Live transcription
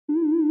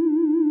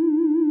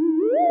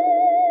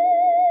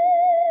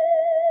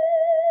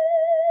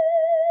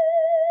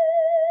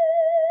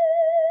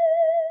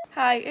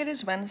Hi, it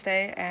is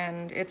Wednesday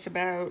and it's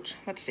about,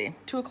 let's see,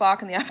 2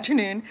 o'clock in the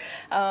afternoon.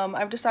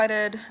 I've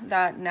decided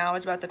that now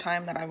is about the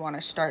time that I want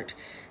to start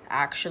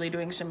actually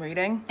doing some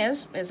reading.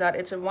 Is that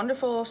it's a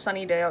wonderful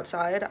sunny day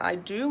outside. I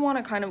do want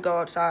to kind of go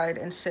outside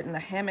and sit in the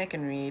hammock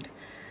and read.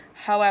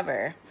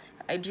 However,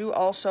 I do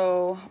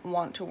also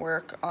want to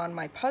work on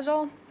my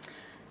puzzle.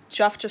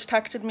 Jeff just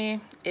texted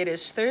me. It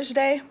is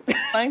Thursday.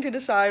 Trying to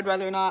decide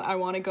whether or not I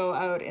want to go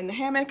out in the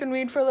hammock and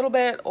read for a little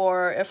bit,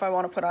 or if I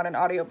want to put on an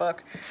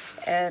audiobook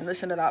and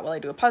listen to that while I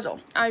do a puzzle.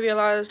 I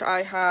realized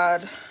I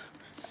had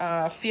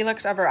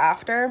Felix Ever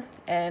After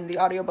and the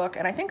audiobook,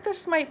 and I think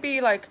this might be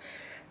like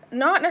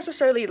not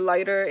necessarily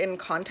lighter in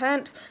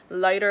content,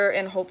 lighter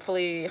in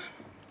hopefully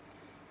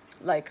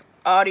like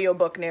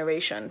audiobook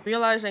narration.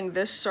 Realizing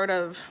this sort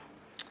of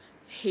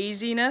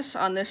haziness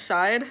on this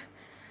side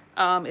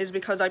is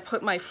because I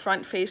put my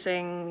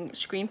front-facing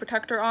screen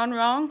protector on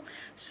wrong.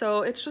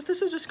 So it's just, this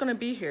is just gonna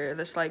be here,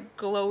 this like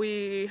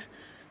glowy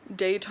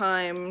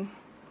daytime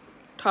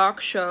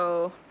talk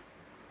show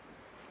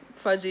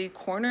fuzzy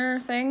corner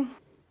thing.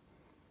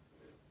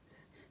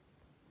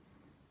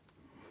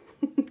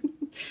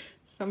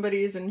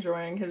 Somebody's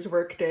enjoying his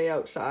work day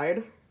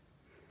outside.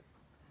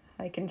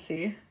 I can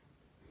see.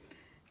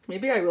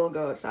 Maybe I will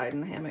go outside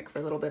in the hammock for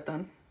a little bit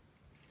then.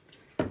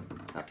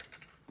 Oh.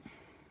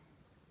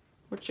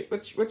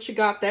 What you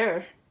got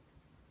there?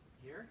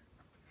 Here?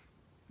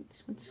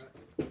 What's... Open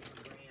the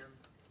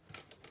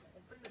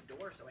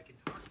door so I can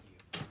talk to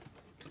you.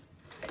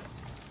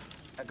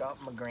 I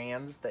got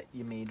McGrands that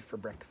you made for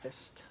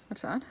breakfast.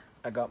 What's that?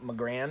 I got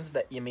McGrands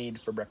that you made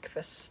for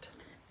breakfast.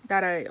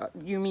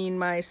 You mean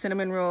my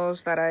cinnamon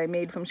rolls that I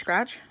made from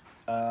scratch?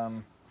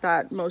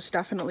 That most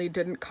definitely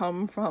didn't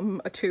come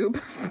from a tube.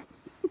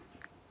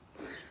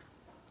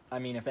 I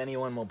mean, if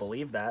anyone will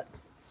believe that.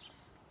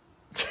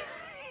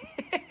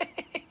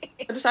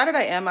 I decided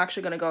I am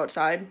actually going to go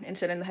outside and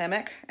sit in the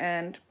hammock,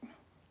 and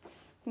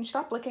can you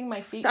stop licking my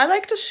feet? I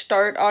like to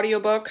start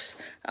audiobooks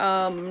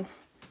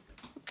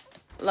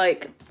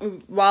like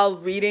while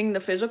reading the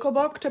physical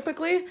book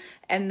typically,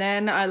 and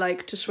then I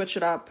like to switch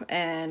it up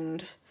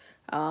and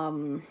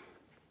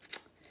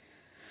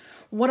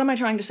what am I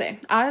trying to say?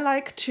 I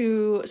like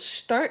to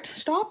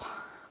stop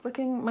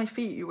licking my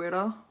feet, you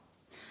weirdo.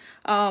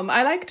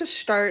 I like to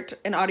start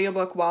an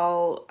audiobook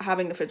while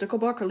having the physical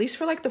book, or at least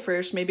for like the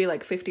first maybe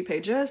like 50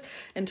 pages,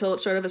 until it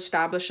sort of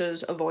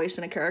establishes a voice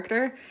and a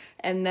character,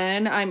 and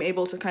then I'm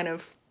able to kind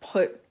of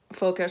put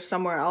focus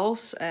somewhere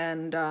else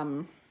and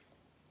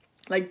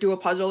like do a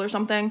puzzle or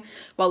something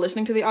while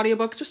listening to the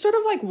audiobook, just sort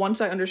of like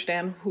once I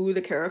understand who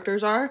the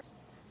characters are.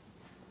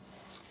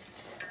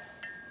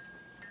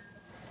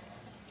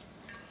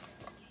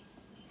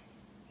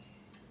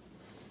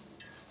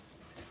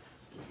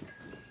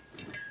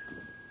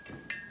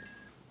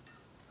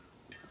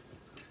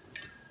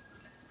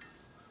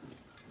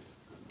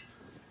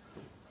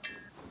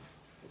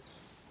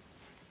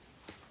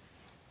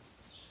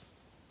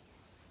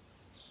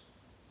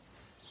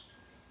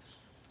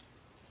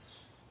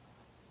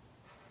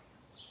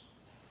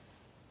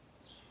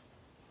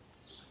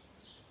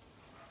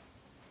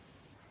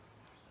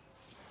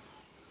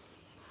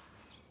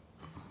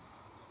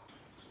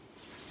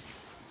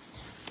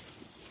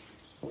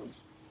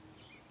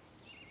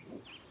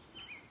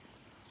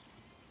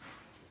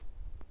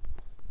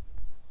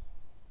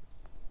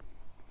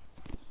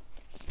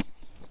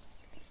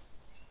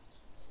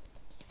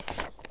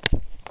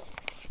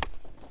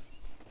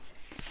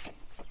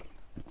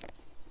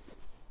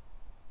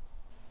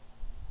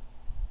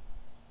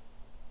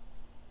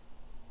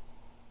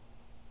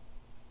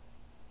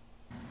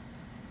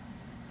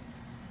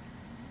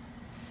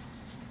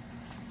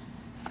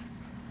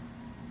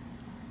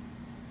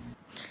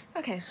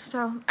 Okay,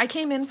 so I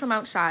came in from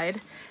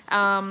outside.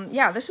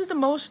 Yeah, this is the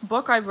most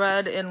book I've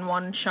read in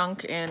one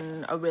chunk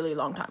in a really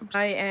long time.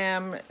 I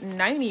am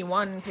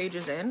 91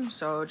 pages in,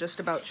 so just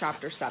about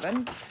chapter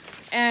 7.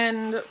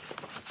 And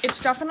it's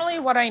definitely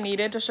what I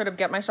needed to sort of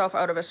get myself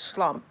out of a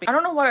slump. I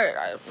don't know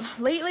what,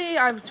 lately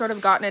I've sort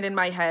of gotten it in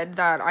my head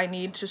that I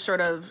need to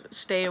sort of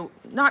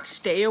not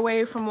stay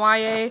away from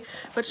YA,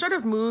 but sort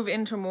of move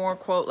into more,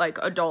 quote, like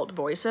adult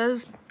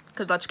voices,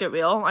 because let's get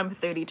real, I'm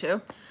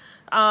 32.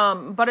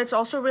 But it's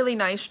also really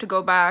nice to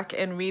go back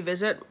and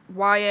revisit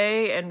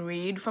YA and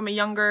read from a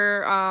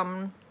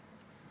younger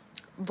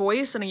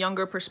voice and a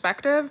younger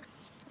perspective.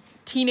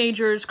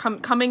 Teenagers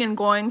coming and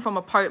going from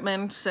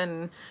apartments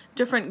and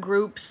different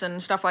groups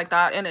and stuff like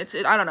that, and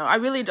I don't know, I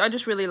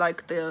just really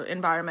like the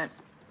environment.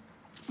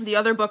 The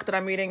other book that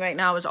I'm reading right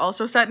now is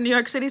also set in New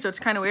York City, so it's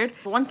kind of weird.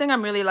 One thing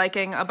I'm really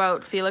liking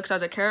about Felix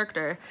as a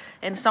character,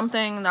 and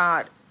something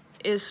that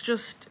is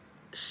just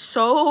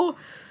so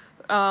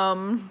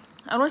I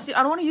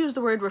don't want to use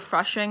the word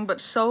refreshing,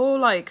 but so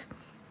like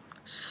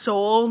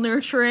soul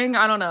nurturing,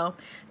 I don't know,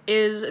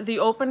 is the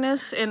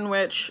openness in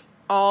which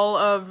all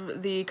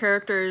of the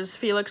characters,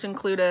 Felix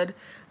included,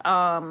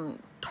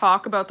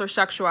 talk about their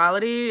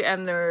sexuality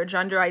and their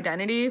gender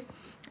identity.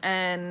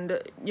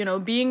 And, you know,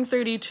 being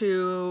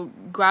 32,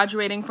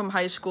 graduating from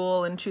high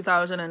school in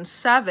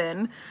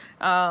 2007,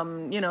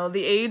 you know,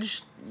 the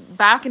age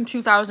back in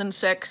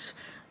 2006,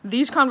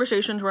 these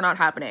conversations were not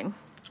happening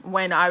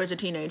when I was a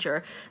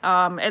teenager.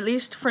 At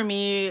least for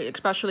me,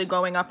 especially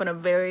growing up in a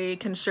very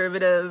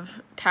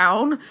conservative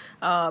town,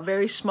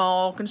 very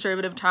small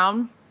conservative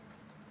town,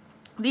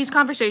 these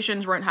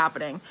conversations weren't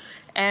happening.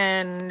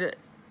 And,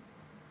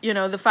 you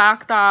know, the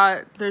fact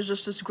that there's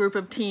just this group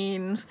of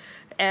teens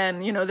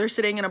and, you know, they're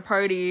sitting in a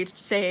party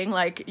saying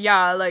like,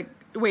 yeah, like,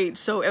 wait,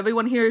 so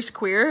everyone here is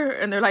queer?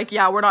 And they're like,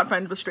 yeah, we're not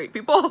friends with straight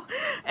people.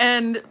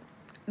 And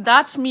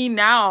that's me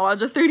now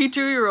as a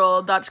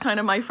 32-year-old. That's kind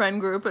of my friend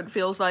group, it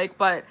feels like.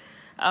 But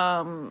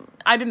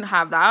I didn't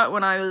have that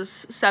when I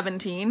was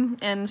 17.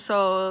 And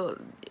so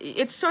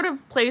it sort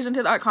of plays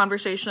into that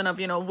conversation of,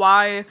 you know,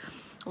 why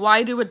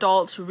do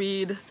adults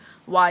read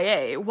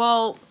YA?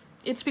 Well,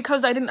 it's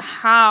because I didn't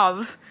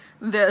have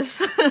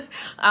this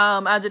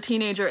as a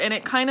teenager, and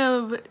it kind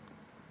of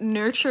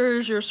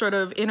nurtures your sort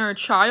of inner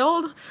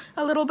child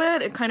a little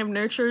bit. It kind of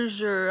nurtures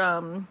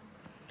your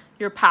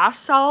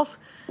past self.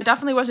 I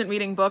definitely wasn't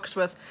reading books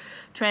with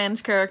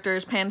trans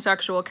characters,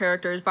 pansexual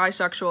characters,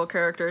 bisexual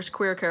characters,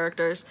 queer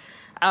characters.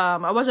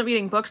 I wasn't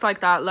reading books like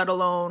that, let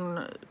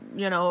alone,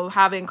 you know,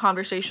 having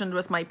conversations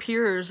with my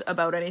peers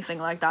about anything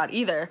like that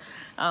either.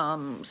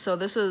 So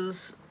this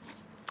is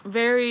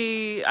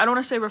very, I don't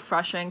want to say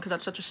refreshing because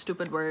that's such a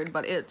stupid word,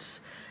 but it's,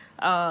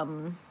 I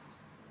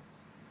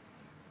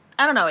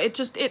don't know, it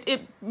just,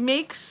 it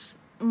makes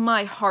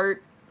my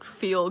heart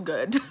feel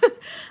good.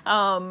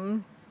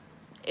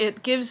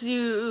 It gives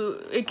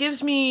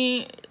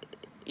me,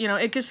 you know,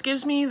 it just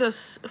gives me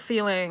this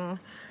feeling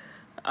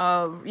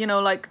of, you know,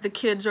 like the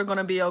kids are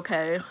gonna be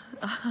okay.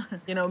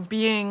 You know,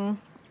 being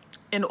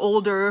an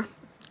older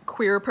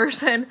queer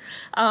person,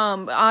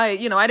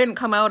 I didn't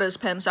come out as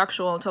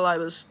pansexual until I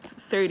was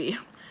 30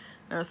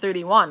 or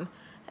 31.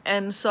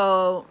 And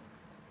so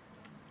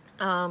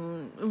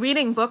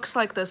reading books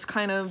like this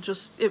kind of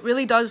just, it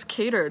really does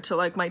cater to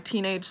like my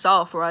teenage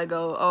self, where I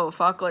go, oh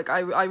fuck, like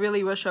I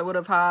really wish I would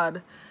have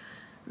had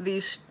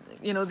these,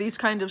 you know, these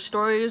kind of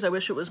stories. I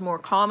wish it was more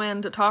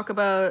common to talk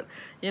about.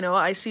 You know,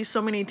 I see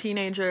so many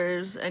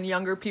teenagers and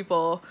younger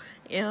people,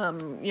 you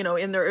know,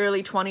 in their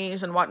early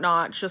 20s and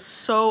whatnot, just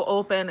so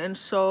open and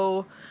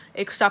so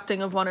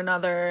accepting of one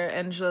another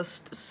and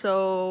just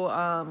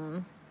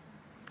so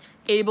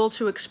able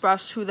to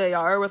express who they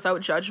are without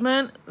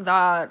judgment,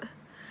 that,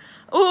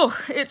 oh,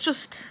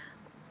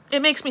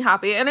 it makes me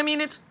happy. And I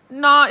mean, it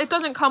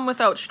doesn't come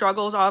without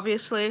struggles,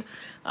 obviously.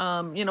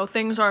 You know,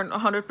 things aren't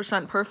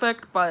 100%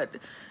 perfect, but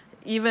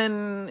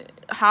even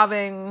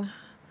having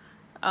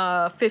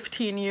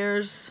 15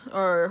 years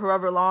or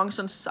however long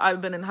since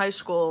I've been in high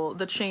school,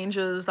 the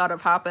changes that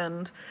have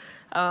happened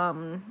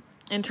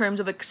in terms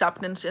of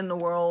acceptance in the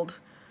world,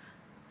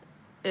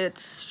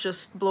 it's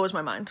just blows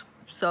my mind.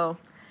 So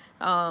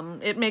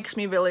it makes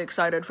me really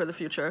excited for the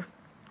future.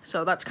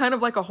 So that's kind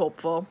of like a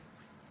hopeful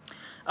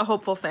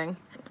thing.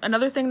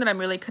 Another thing that I'm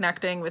really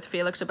connecting with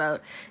Felix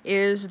about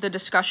is the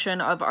discussion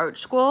of art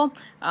school.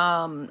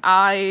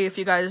 If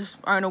you guys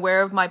aren't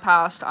aware of my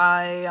past,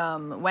 I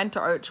went to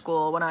art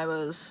school when I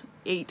was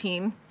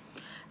 18.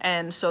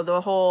 And so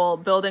the whole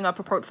building up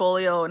a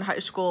portfolio in high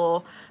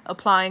school,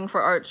 applying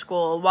for art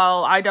school,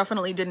 while I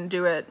definitely didn't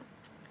do it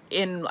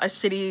in a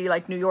city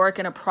like New York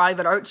in a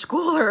private art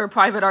school or a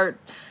private art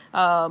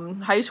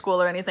high school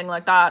or anything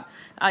like that,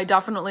 I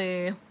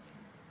definitely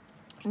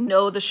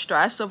know the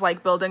stress of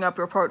like building up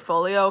your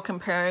portfolio,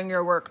 comparing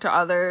your work to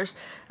others,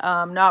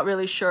 not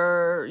really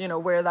sure, you know,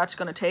 where that's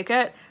going to take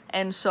it.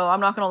 And so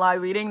I'm not going to lie,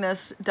 reading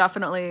this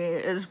definitely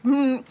is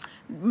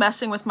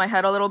messing with my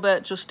head a little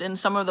bit, just in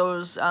some of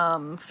those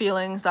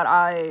feelings that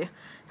I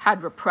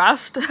had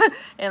repressed.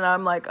 And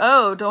I'm like,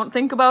 oh, don't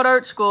think about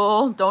art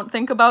school, don't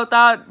think about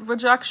that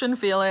rejection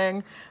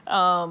feeling.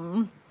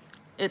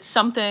 It's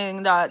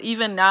something that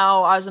even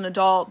now as an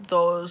adult,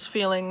 those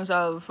feelings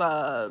of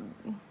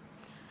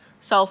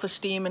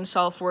self-esteem and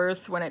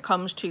self-worth when it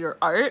comes to your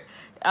art,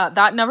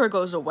 that never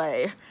goes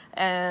away.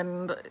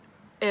 And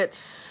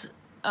it's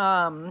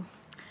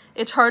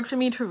hard for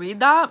me to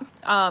read that.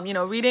 You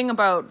know, reading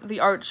about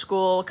the art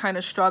school kind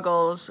of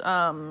struggles,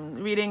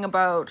 reading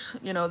about,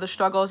 you know, the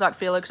struggles that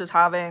Felix is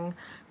having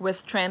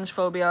with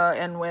transphobia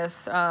and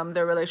with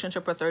their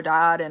relationship with their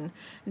dad and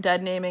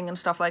dead naming and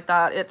stuff like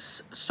that.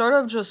 It's sort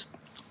of just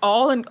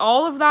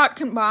all of that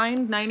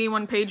combined,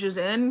 91 pages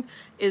in,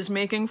 is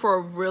making for a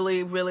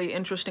really, really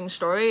interesting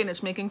story, and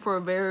it's making for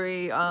a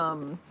very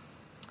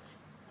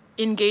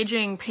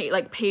engaging,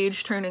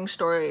 page-turning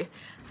story.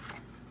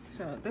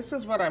 So this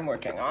is what I'm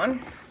working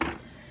on,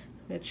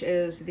 which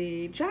is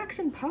the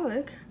Jackson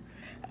Pollock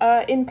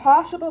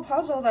Impossible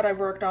Puzzle that I've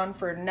worked on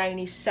for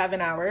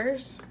 97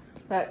 hours.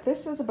 But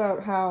this is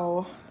about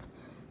how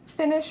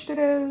finished it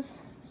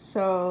is.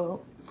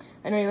 So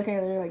I know you're looking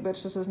at it, you're like,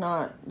 bitch, this is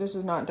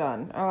not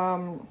done.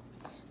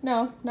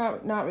 No,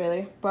 not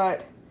really,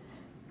 but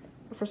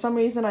For some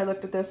reason, I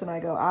looked at this and I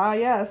go, ah,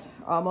 yes,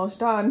 almost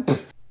done.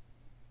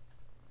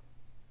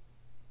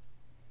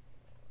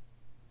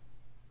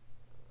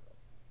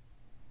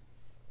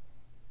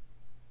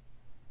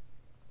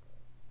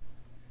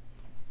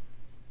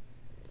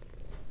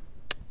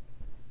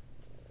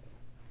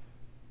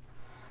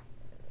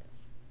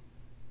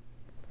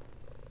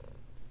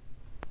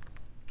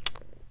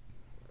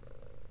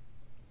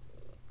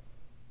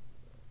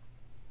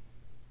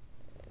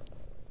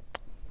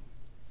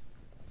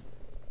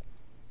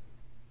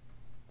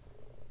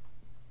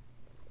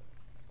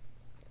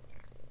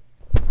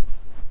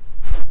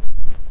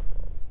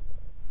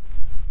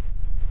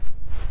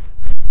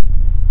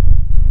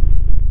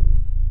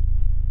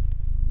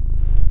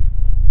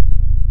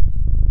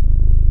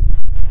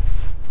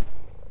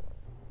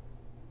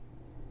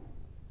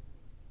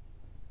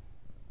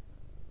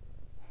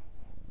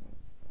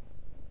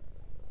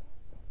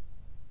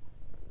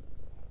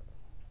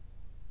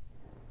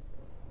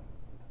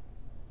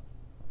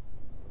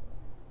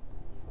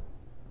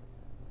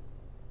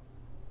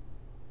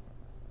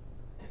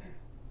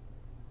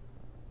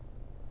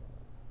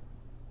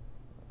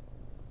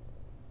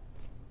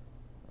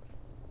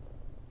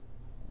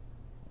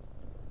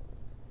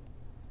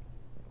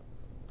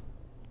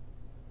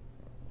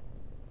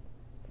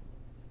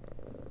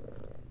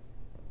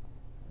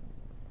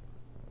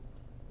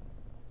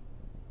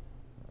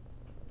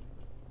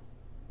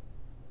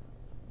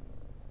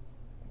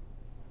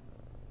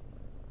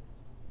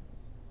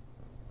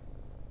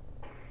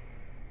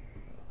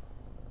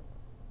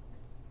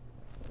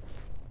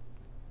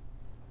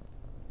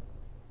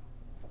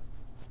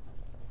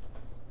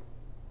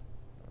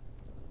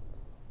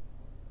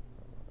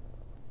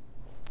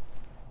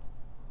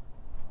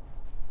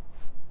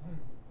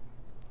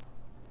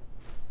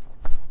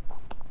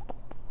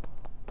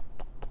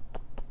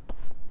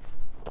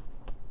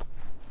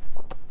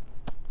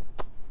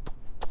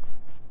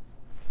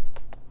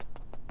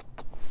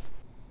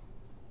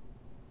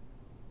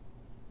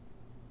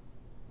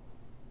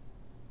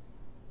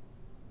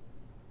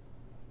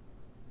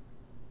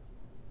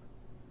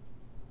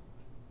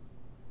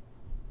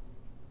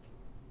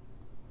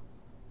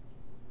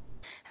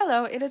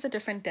 Hello, it is a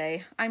different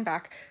day. I'm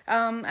back.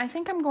 I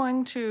think I'm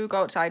going to go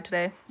outside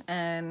today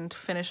and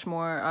finish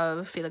more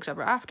of Felix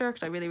Ever After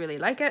because I really, really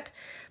like it.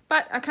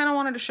 But I kind of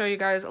wanted to show you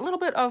guys a little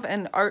bit of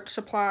an art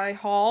supply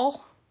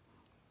haul.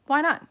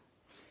 Why not?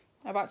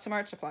 I bought some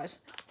art supplies.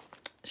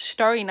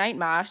 Starry Night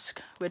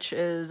mask, which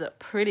is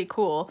pretty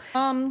cool.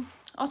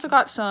 Also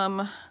got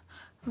some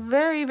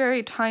very,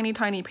 very tiny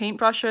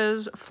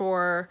paintbrushes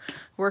for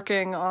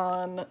working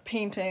on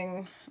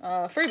painting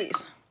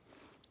freebies.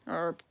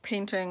 Or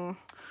painting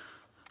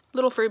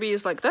little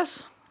freebies like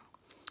this.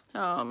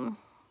 I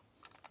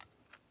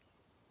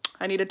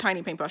needed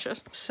tiny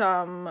paintbrushes.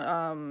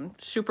 Some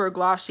super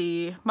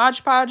glossy Mod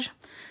Podge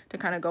to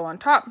kind of go on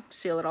top,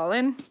 seal it all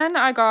in. And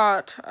I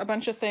got a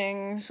bunch of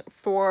things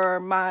for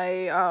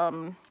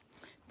my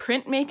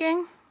print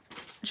making.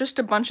 Just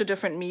a bunch of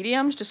different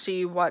mediums to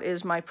see what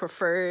is my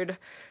preferred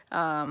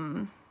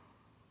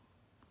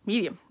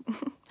medium.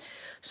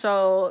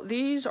 So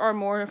these are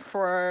more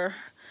for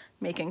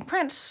making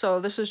prints. So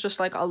this is just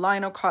like a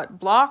lino cut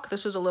block.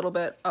 This is a little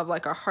bit of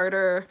like a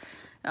harder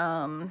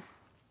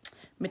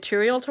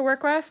material to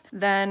work with.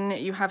 Then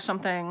you have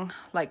something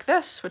like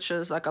this, which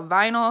is like a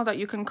vinyl that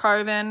you can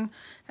carve in.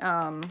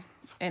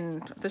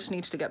 And this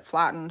needs to get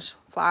flattened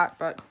flat,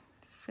 but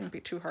shouldn't be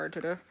too hard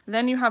to do.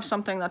 Then you have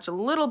something that's a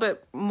little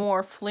bit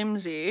more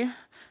flimsy,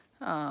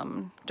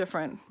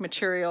 different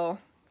material.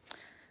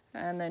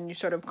 And then you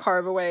sort of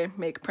carve away,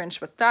 make prints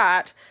with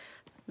that.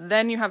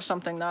 Then you have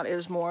something that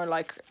is more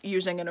like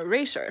using an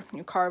eraser.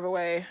 You carve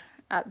away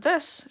at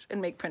this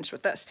and make prints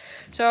with this.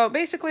 So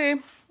basically,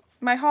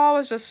 my haul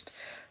is just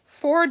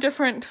 4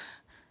 different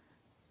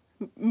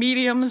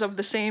mediums of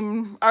the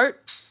same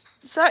art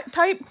set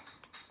type.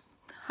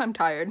 I'm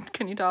tired,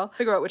 can you tell?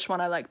 Figure out which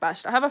one I like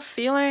best. I have a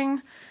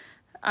feeling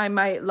I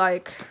might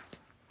like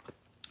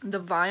the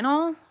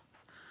vinyl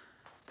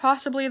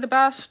possibly the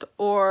best,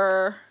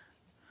 or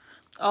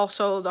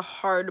also the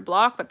hard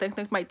block, but I think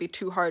this might be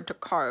too hard to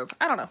carve.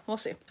 I don't know, we'll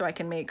see. So I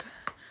can make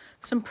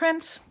some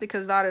prints,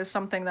 because that is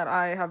something that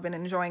I have been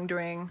enjoying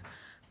doing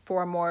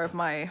for more of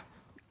my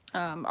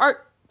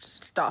art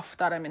stuff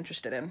that I'm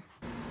interested in.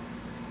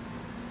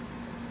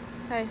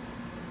 Hey.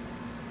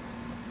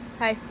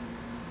 Hi.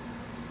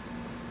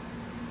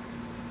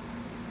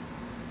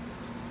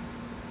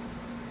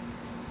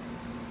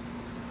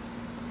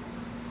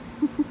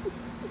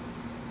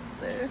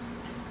 There.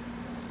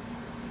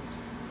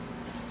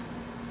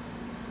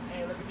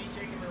 Hey, look at me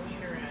shaking my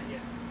wiener at you.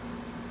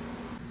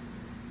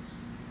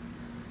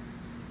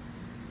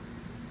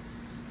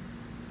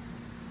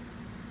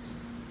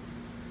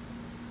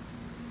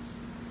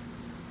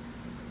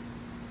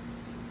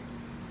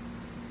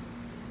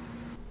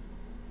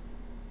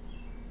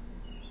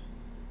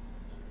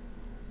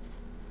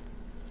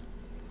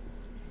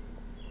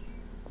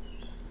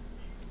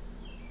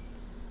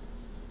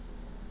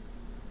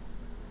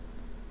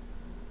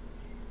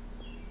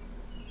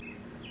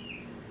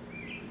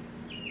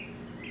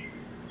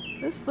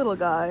 This little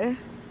guy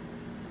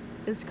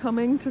is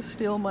coming to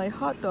steal my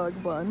hot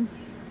dog bun.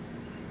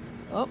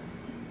 Oh.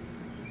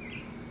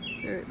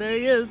 There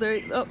he is. There he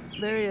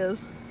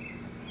is.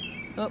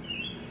 Oh,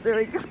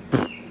 there he goes.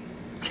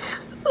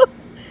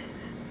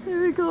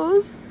 There he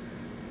goes.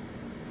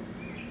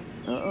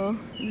 Uh-oh.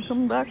 You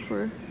coming back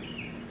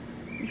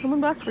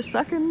for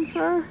second,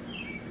 sir?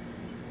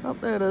 Oh,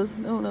 there it is.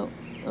 No.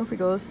 Off he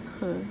goes.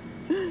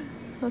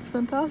 That's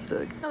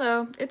fantastic.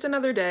 Hello, it's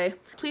another day.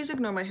 Please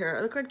ignore my hair.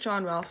 I look like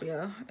John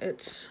Ralphia.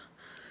 It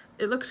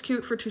looks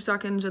cute for 2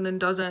 seconds and then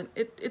doesn't.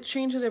 It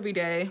changes every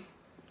day.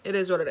 It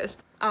is what it is.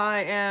 I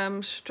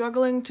am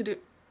struggling to do...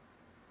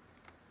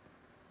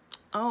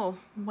 Oh,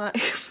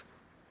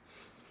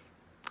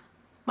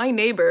 my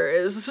neighbor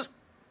is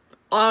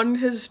on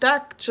his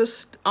deck,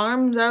 just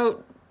arms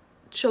out,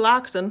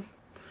 chillaxing.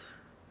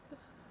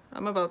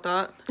 I'm about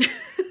that.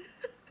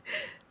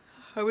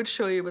 I would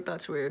show you, but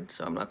that's weird,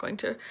 so I'm not going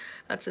to.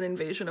 That's an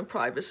invasion of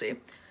privacy.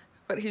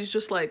 But he's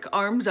just like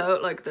arms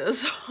out like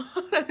this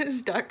on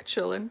his deck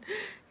chilling.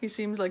 He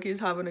seems like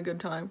he's having a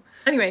good time.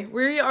 Anyway,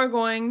 we are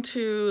going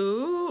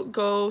to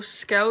go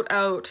scout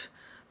out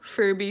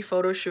Furby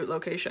photo shoot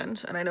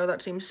locations. And I know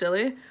that seems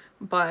silly,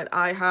 but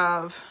I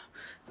have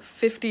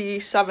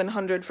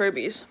 5,700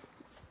 Furbies.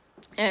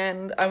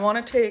 And I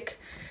want to take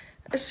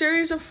a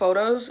series of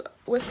photos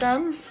with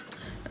them.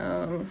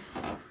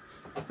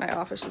 My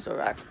office is a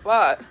wreck,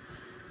 but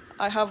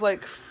I have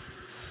like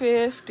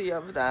 50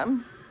 of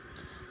them,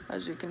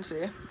 as you can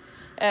see,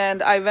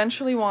 and I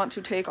eventually want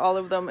to take all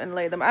of them and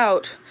lay them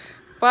out,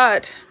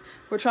 but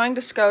we're trying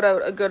to scout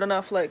out a good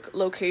enough like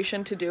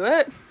location to do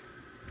it.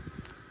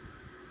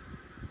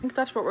 I think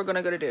that's what we're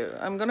gonna go to do.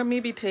 I'm gonna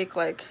maybe take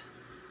like,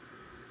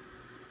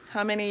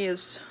 how many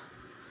is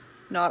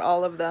not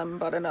all of them,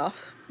 but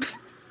enough.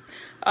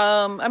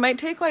 I might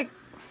take like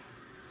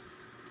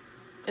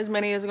as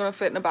many as are gonna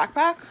fit in a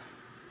backpack.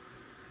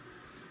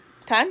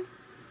 10,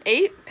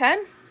 8,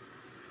 10,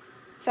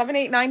 7,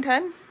 8, 9,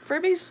 10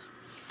 Furbies.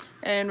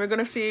 And we're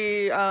gonna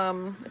see if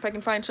I can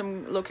find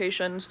some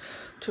locations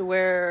to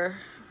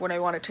where when I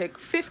want to take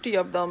 50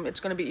 of them, it's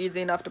gonna be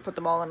easy enough to put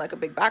them all in like a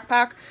big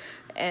backpack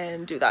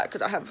and do that,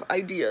 because I have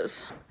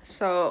ideas.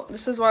 So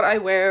this is what I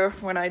wear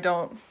when I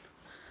don't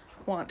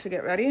want to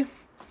get ready.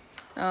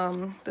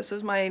 This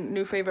is my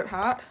new favorite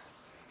hat.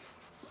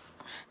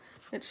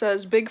 It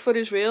says Bigfoot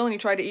is real and he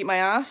tried to eat my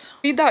ass.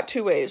 Read that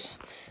two ways.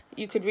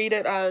 You could read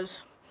it as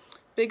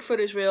Bigfoot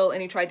is real and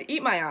he tried to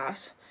eat my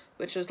ass,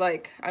 which is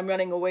like, I'm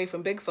running away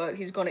from Bigfoot,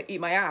 he's gonna eat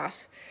my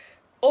ass.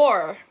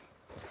 Or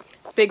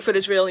Bigfoot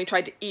is real and he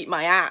tried to eat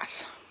my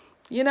ass.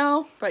 You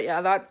know? But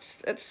yeah,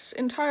 it's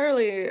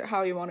entirely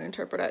how you want to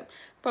interpret it.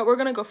 But we're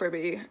gonna go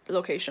Furby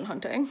location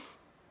hunting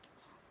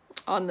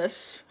on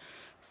this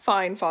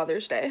fine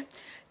Father's Day.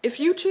 If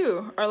you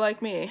too are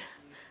like me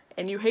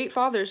and you hate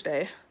Father's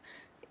Day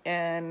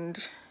and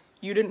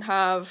you didn't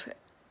have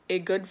a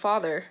good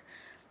father,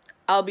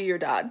 I'll be your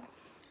dad.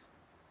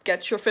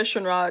 Get your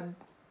fishing rod,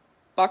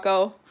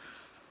 bucko.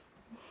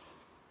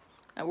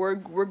 And we're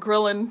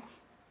grilling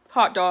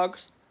hot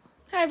dogs.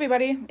 Hi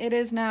everybody, it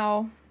is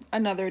now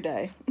another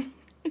day.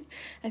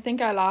 I think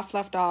I last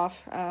left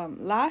off,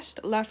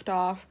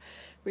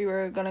 we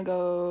were gonna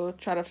go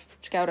try to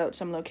scout out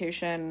some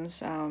locations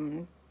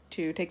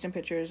to take some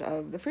pictures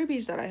of the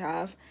Furbies that I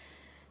have.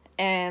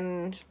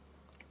 And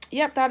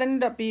yep, that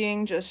ended up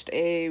being just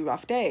a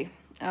rough day.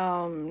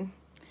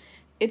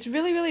 It's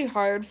really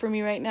hard for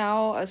me right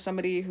now as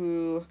somebody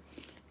who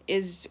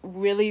is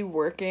really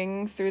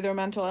working through their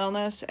mental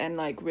illness and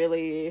like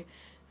really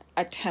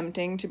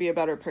attempting to be a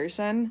better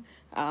person,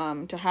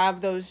 to have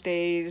those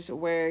days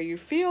where you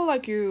feel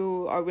like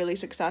you are really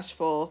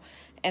successful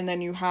and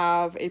then you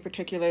have a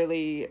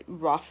particularly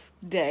rough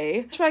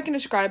day. That's how I can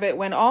describe it.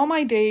 When all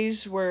my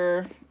days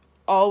were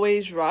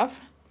always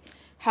rough,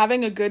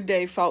 having a good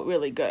day felt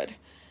really good.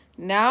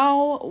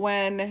 Now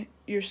when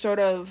you sort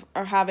of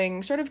are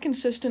having sort of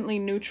consistently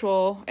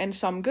neutral and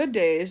some good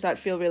days that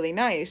feel really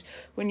nice,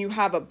 when you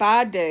have a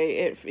bad day,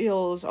 it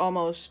feels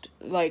almost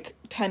like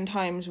 10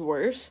 times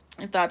worse.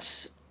 If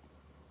that's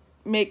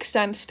makes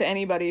sense to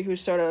anybody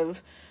who's sort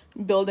of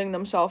building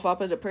themselves up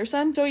as a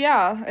person. So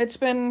yeah, it's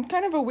been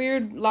kind of a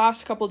weird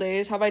last couple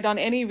days. Have I done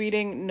any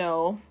reading?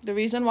 No. The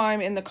reason why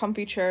I'm in the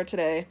comfy chair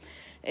today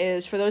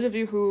is, for those of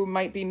you who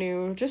might be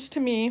new just to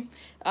me,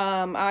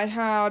 I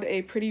had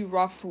a pretty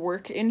rough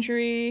work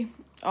injury.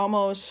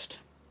 Almost,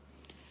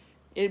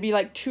 it'd be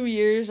like 2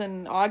 years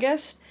in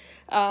August,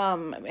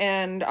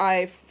 and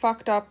I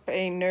fucked up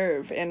a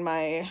nerve in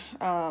my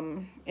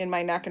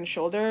neck and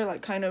shoulder,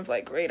 like kind of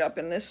like right up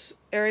in this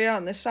area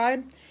on this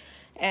side,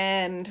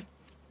 and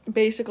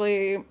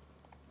basically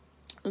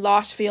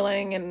lost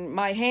feeling in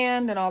my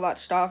hand and all that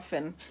stuff,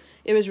 and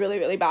it was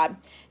really bad.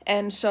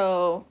 And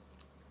so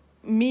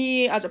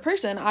me as a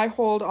person, I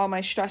hold all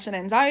my stress and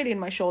anxiety in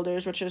my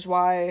shoulders, which is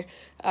why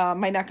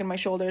my neck and my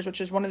shoulders,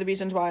 which is one of the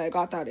reasons why I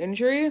got that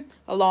injury,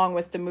 along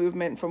with the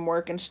movement from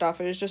work and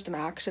stuff. It was just an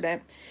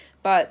accident.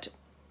 But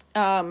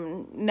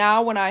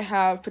now when I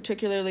have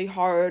particularly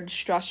hard,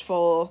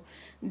 stressful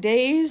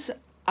days,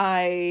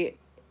 I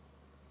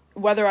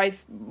whether I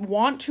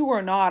want to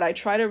or not, I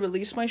try to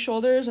release my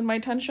shoulders and my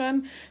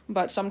tension,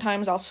 but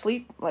sometimes I'll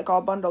sleep like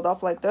all bundled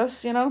up like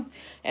this, you know,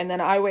 and then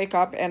I wake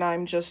up and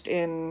I'm just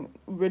in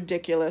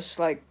ridiculous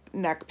like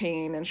neck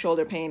pain and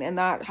shoulder pain, and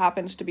that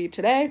happens to be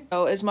today.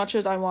 So as much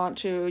as I want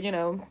to, you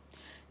know,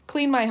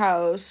 clean my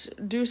house,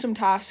 do some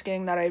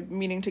tasking that I'm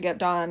meaning to get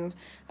done,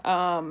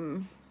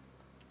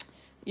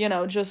 you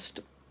know, just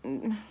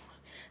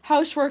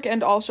housework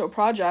and also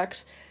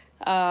projects.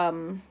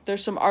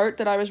 There's some art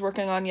that I was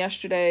working on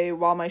yesterday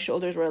while my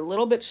shoulders were a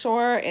little bit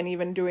sore, and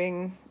even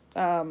doing,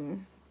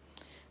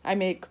 I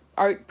make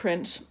art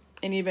prints,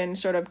 and even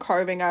sort of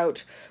carving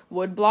out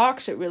wood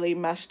blocks, it really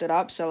messed it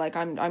up. So like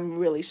I'm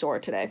really sore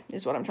today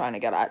is what I'm trying to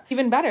get at.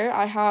 Even better,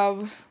 I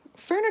have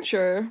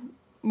furniture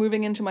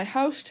moving into my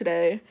house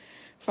today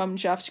from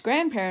Jeff's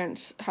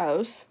grandparents'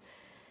 house.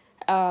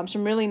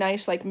 Some really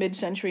nice like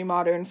mid-century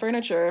modern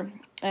furniture.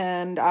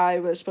 And I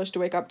was supposed to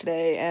wake up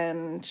today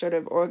and sort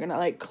of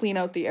like clean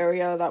out the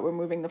area that we're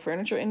moving the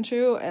furniture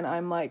into, and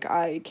I'm like,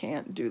 I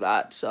can't do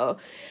that. So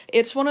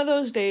it's one of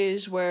those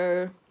days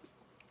where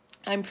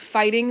I'm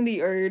fighting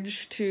the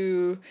urge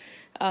to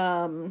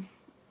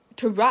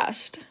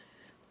rest.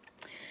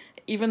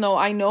 Even though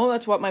I know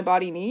that's what my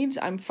body needs,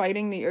 I'm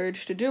fighting the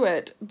urge to do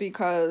it,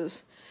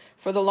 because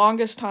for the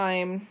longest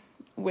time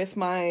with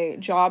my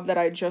job that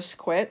I just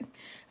quit,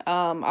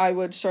 I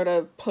would sort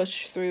of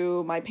push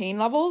through my pain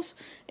levels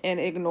and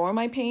ignore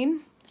my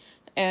pain.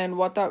 And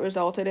what that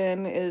resulted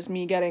in is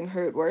me getting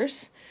hurt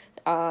worse,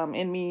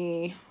 and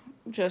me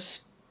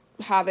just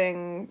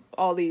having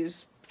all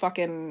these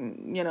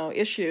fucking, you know,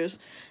 issues,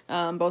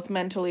 both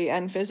mentally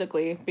and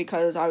physically,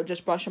 because I would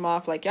just brush them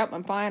off like, yep,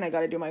 I'm fine, I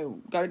gotta do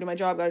my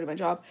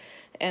job.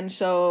 And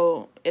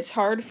so it's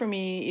hard for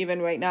me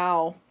even right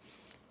now,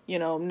 you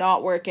know,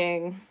 not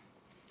working,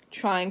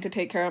 trying to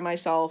take care of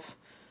myself,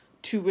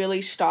 to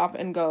really stop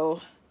and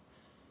go,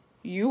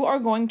 you are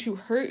going to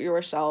hurt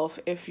yourself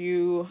if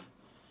you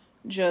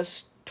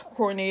just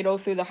tornado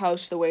through the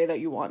house the way that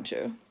you want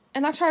to.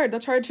 And that's hard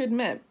to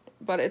admit,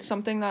 but it's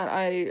something that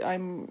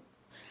I'm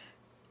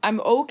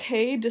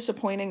okay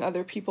disappointing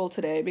other people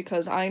today,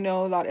 because I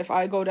know that if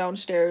I go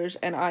downstairs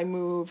and I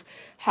move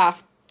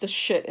half the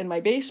shit in my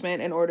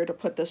basement in order to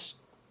put this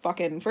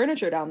fucking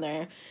furniture down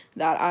there,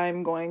 that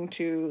I'm going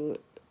to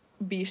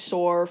be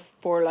sore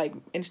for like,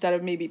 instead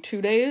of maybe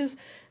 2 days,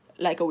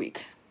 like a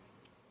week.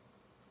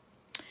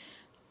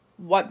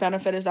 What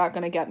benefit is that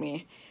going to get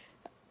me?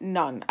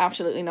 None.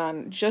 Absolutely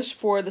none. Just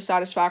for the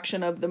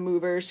satisfaction of the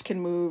movers can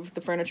move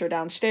the furniture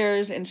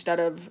downstairs instead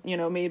of, you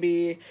know,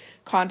 maybe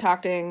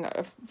contacting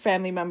a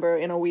family member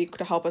in a week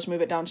to help us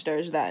move it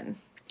downstairs then.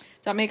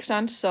 Does that make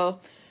sense? So,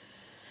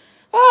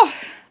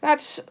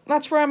 that's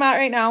where I'm at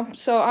right now.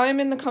 So I'm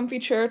in the comfy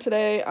chair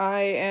today.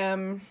 I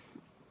am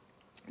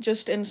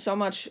just in so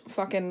much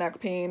fucking neck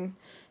pain.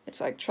 It's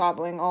like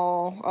traveling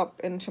all up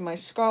into my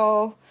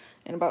skull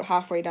and about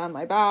halfway down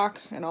my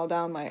back and all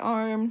down my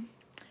arm.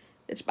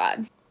 It's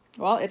bad.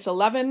 Well, it's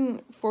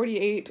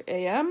 11:48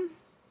 a.m.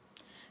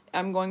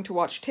 I'm going to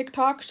watch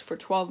TikToks for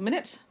 12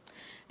 minutes,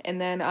 and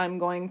then I'm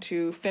going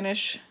to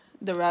finish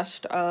the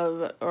rest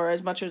of, or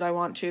as much as I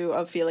want to,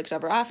 of Felix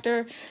Ever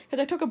After, because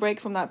I took a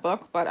break from that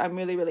book, but I'm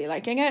really, really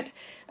liking it.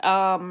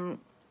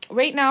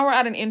 Right now we're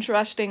at an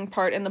interesting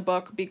part in the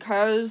book,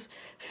 because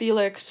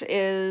Felix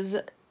is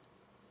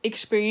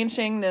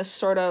experiencing this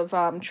sort of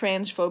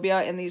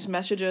transphobia and these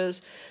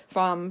messages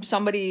from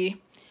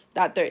somebody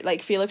that they're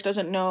like, Felix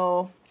doesn't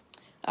know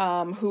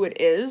who it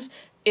is.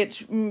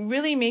 It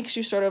really makes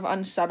you sort of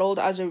unsettled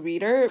as a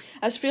reader.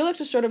 As Felix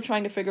is sort of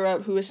trying to figure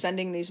out who is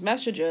sending these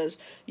messages,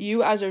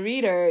 you as a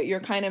reader, you're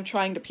kind of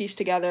trying to piece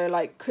together,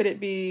 like, could it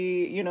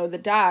be, you know, the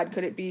dad?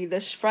 Could it be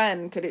this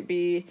friend? Could it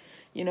be,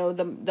 you know,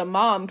 the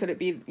mom? Could it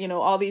be, you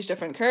know, all these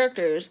different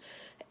characters?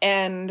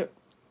 And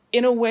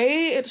in a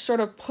way, it sort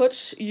of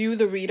puts you,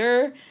 the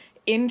reader,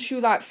 into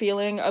that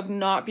feeling of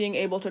not being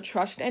able to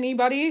trust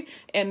anybody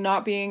and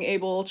not being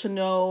able to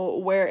know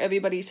where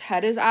everybody's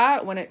head is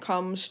at when it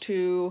comes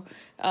to,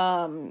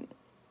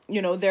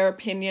 you know, their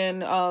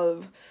opinion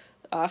of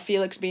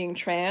Felix being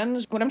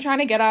trans. What I'm trying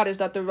to get at is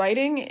that the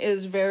writing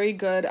is very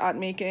good at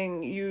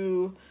making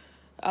you,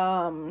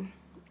 as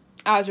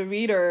a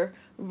reader,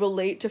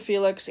 relate to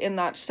Felix in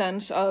that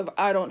sense of,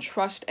 I don't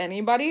trust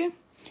anybody.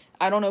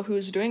 I don't know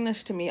who's doing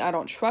this to me. I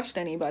don't trust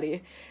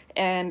anybody.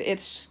 And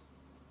it's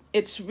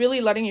really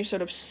letting you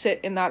sort of sit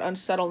in that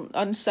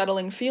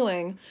unsettling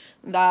feeling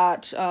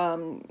that,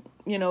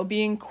 you know,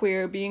 being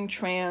queer, being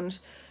trans,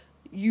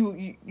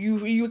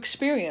 you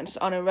experience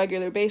on a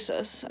regular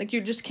basis. Like,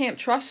 you just can't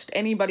trust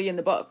anybody in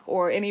the book,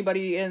 or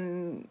anybody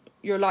in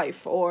your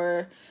life,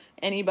 or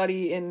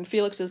anybody in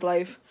Felix's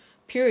life,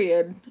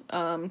 period,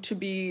 to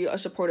be a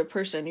supportive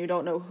person. You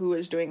don't know who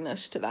is doing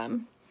this to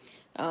them.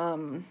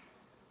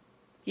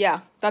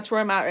 Yeah, that's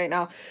where I'm at right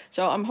now.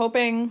 So I'm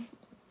hoping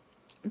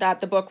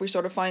that the book, we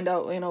sort of find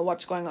out, you know,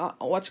 what's going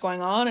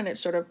on, and it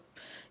sort of,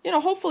 you know,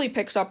 hopefully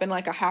picks up in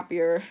like a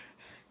happier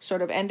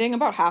sort of ending,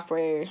 about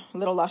halfway, a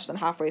little less than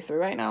halfway through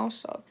right now.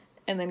 So,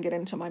 and then get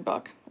into my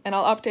book, and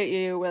I'll update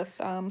you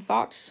with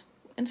thoughts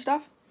and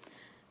stuff.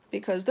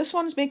 because this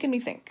one's making me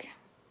think.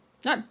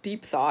 Not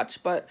deep thoughts,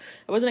 but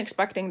I wasn't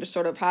expecting to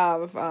sort of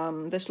have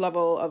this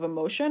level of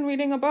emotion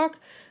reading a book,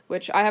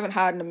 which I haven't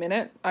had in a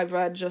minute. I've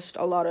read just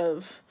a lot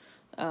of,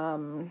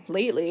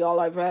 lately all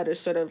I've read is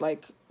sort of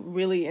like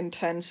really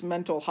intense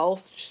mental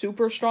health,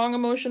 super strong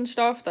emotion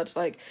stuff that's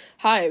like,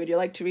 hi, would you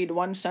like to read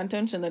one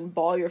sentence and then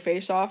bawl your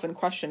face off and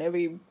question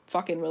every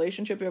fucking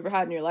relationship you ever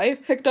had in your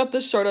life? Picked up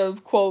this sort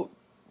of, quote,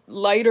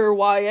 lighter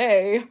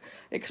YA,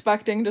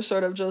 expecting to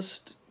sort of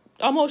just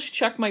almost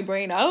check my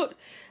brain out.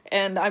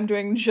 And I'm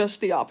doing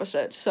just the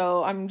opposite.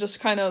 So I'm just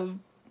kind of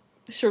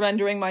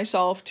surrendering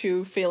myself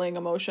to feeling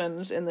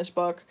emotions in this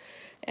book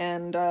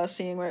and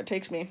seeing where it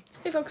takes me.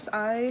 Hey folks,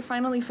 I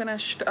finally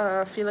finished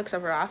Felix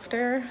Ever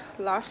After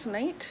last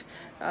night.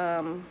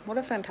 What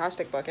a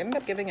fantastic book. I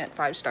ended up giving it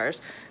 5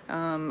 stars.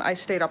 I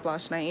stayed up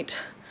last night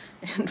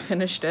and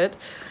finished it.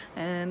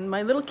 And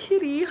my little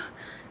kitty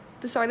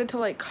decided to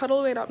like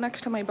cuddle right up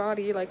next to my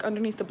body, like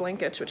underneath the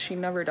blankets, which she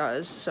never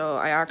does. So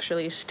I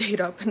actually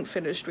stayed up and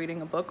finished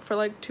reading a book for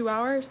like 2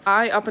 hours.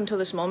 I, up until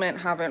this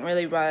moment, haven't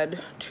really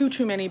read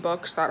too many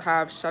books that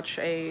have such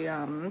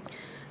a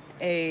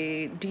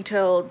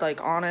detailed, like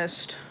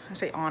honest, I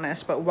say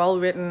honest, but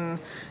well-written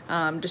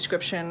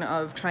description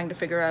of trying to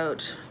figure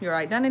out your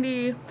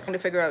identity, trying to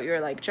figure out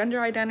your like gender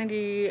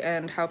identity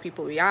and how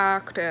people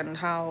react and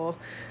how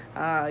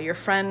your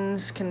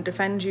friends can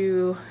defend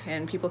you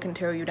and people can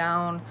tear you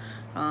down.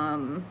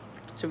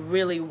 It's a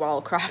really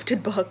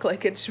well-crafted book.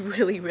 Like, it's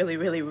really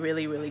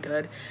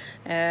good.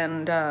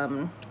 And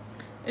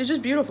it's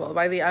just beautiful.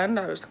 By the end,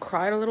 I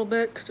cried a little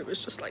bit because it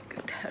was just like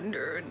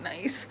tender and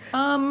nice.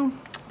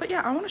 But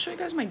yeah, I want to show you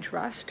guys my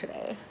dress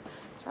today.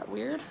 Is that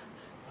weird?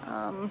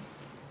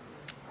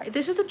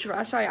 This is a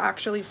dress I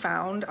actually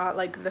found at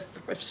like the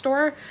thrift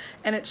store,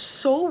 and it's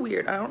so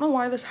weird. I don't know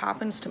why this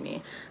happens to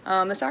me.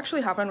 This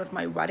actually happened with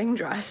my wedding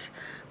dress,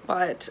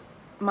 but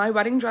my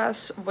wedding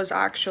dress was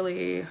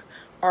actually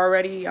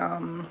already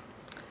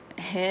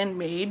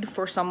handmade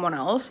for someone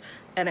else,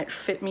 and it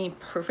fit me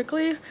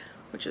perfectly,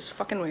 which is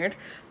fucking weird.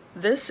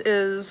 This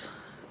is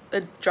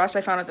a dress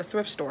I found at the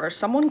thrift store.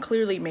 Someone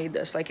clearly made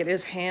this, like it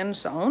is hand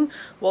sewn.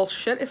 Well,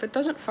 shit, if it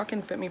doesn't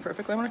fucking fit me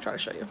perfectly, I'm gonna try to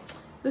show you.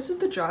 This is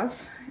the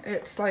dress.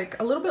 It's like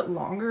a little bit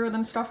longer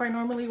than stuff I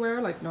normally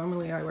wear. Like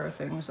normally I wear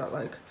things that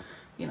like,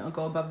 you know,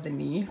 go above the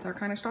knee, that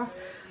kind of stuff.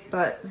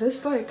 But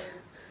this like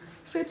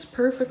fits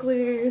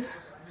perfectly.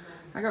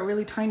 I got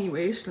really tiny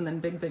waist and then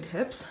big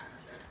hips,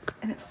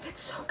 and it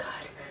fits so good.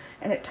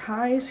 And it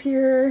ties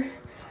here,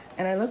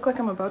 and I look like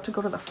I'm about to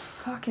go to the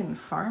fucking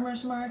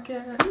farmer's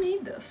market. Who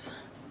made this?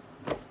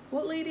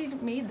 What lady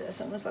made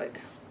this and was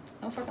like,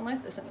 I don't fucking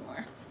like this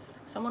anymore?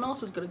 Someone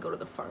else is gonna go to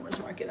the farmer's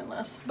market in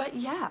this. But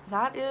yeah,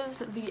 that is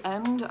the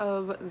end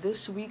of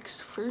this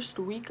week's first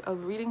week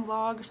of reading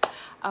vlogs.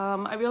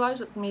 I realize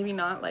it's maybe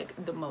not like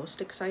the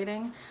most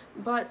exciting,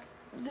 but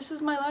this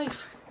is my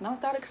life.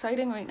 Not that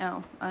exciting right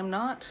now. I'm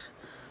not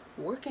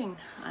working.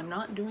 I'm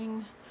not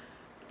doing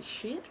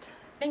shit.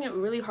 I find it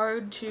really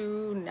hard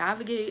to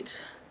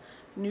navigate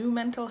new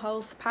mental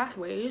health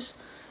pathways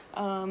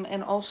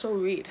and also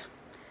read.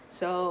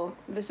 So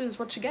this is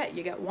what you get.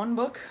 You get one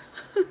book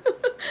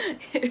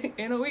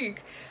in a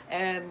week,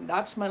 and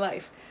that's my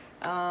life.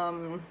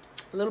 A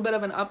little bit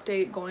of an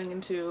update going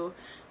into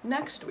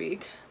next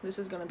week. This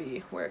is gonna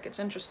be where it gets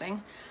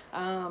interesting.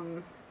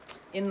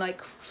 In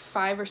like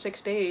 5 or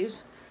 6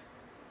 days,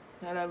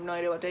 and I have no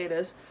idea what day it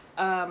is,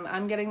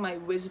 I'm getting my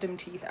wisdom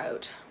teeth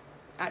out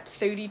at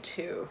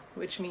 32,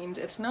 which means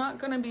it's not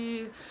gonna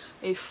be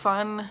a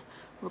fun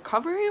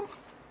recovery.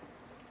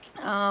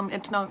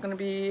 It's not gonna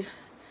be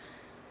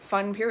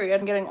fun period.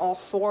 I'm getting all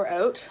 4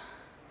 out,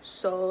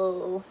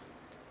 so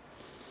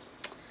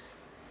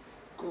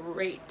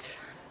great.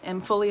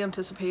 I'm fully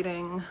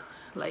anticipating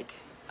like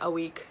a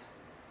week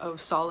of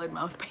solid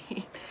mouth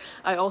pain.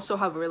 I also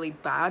have really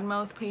bad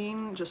mouth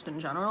pain just in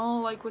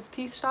general, like with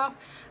teeth stuff,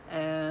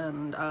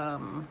 and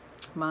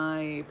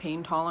my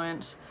pain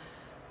tolerance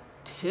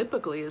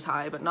typically is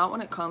high, but not when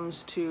it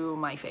comes to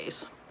my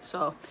face.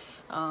 So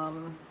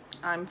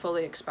I'm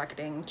fully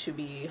expecting to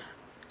be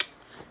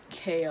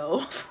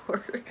KO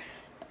for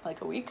like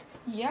a week.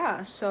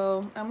 Yeah,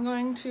 so I'm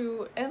going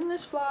to end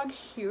this vlog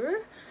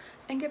here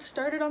and get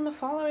started on the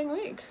following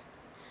week.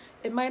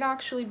 It might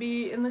actually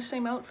be in the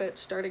same outfit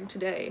starting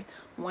today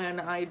when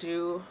I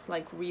do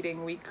like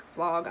reading week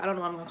vlog, I don't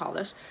know what I'm gonna call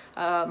this,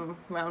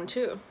 round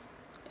 2.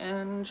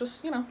 And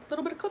just, you know, a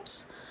little bit of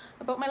clips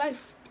about my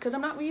life, because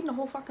I'm not reading a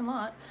whole fucking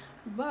lot,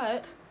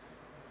 but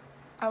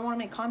I want to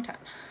make content.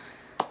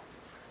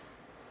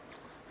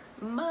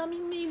 Mommy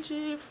made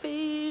your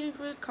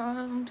favorite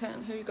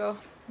content. Here you go.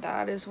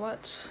 That is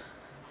what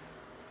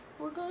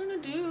we're gonna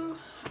do.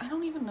 I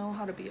don't even know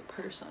how to be a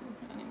person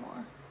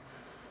anymore.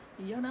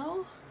 You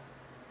know?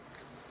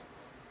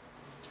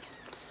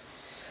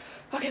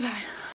 Okay, bye.